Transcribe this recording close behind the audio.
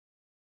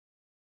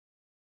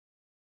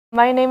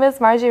My name is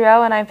Marjie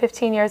Rowe and I'm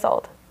 15 years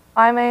old.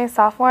 I'm a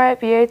sophomore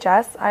at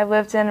BHS. I've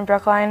lived in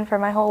Brookline for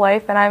my whole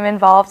life and I'm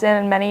involved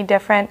in many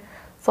different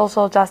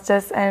social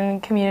justice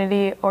and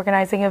community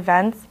organizing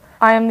events.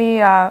 I am the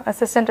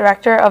Assistant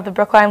Director of the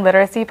Brookline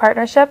Literacy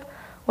Partnership,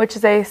 which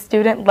is a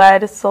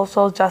student-led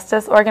social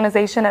justice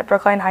organization at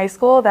Brookline High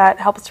School that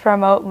helps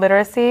promote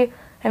literacy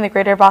in the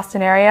greater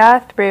Boston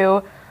area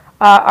through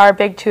our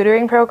big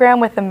tutoring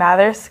program with the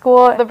Mathers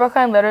School. The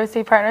Brookline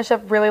Literacy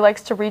Partnership really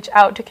likes to reach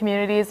out to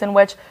communities in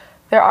which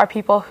there are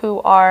people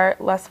who are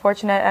less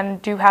fortunate and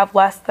do have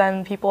less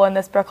than people in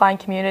this Brookline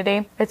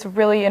community. It's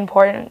really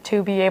important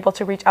to be able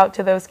to reach out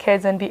to those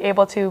kids and be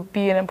able to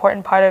be an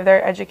important part of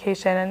their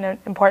education and an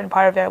important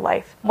part of their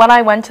life. When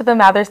I went to the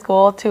Mathers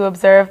School to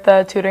observe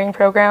the tutoring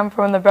program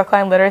from the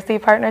Brookline Literacy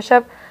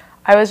Partnership,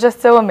 I was just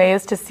so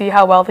amazed to see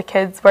how well the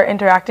kids were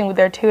interacting with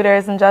their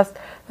tutors and just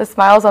the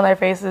smiles on their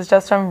faces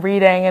just from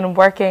reading and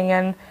working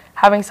and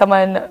having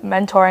someone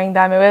mentoring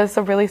them. It was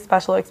a really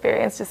special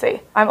experience to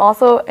see. I'm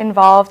also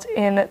involved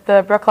in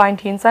the Brookline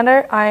Teen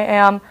Center. I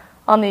am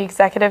on the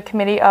executive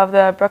committee of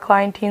the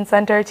Brookline Teen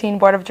Center Teen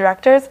Board of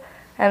Directors,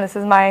 and this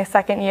is my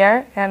second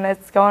year and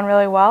it's going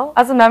really well.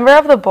 As a member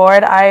of the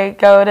board, I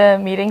go to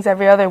meetings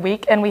every other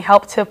week and we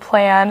help to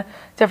plan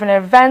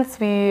different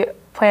events. We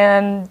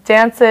plan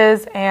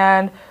dances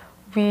and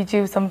we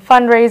do some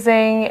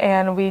fundraising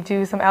and we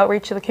do some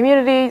outreach to the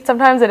community.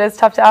 Sometimes it is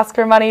tough to ask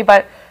for money,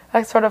 but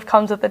that sort of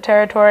comes with the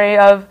territory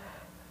of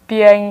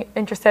being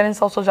interested in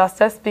social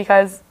justice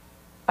because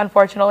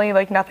unfortunately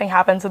nothing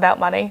happens without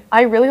money.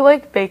 I really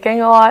like baking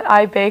a lot.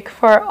 I bake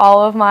for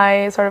all of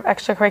my sort of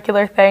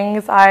extracurricular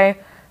things. I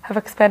have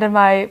expanded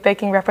my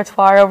baking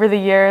repertoire over the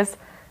years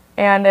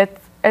and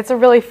it's a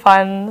really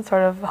fun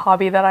sort of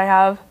hobby that I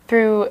have.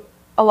 Through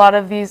a lot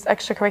of these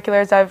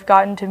extracurriculars, I've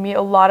gotten to meet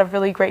a lot of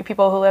really great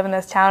people who live in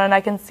this town, and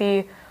I can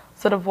see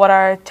sort of what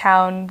our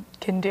town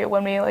can do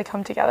when we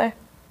come together.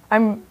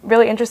 I'm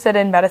really interested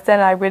in medicine.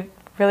 I would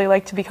really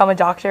like to become a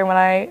doctor when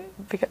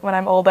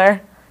I'm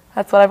older.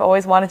 That's what I've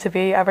always wanted to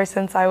be ever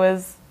since I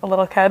was a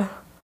little kid.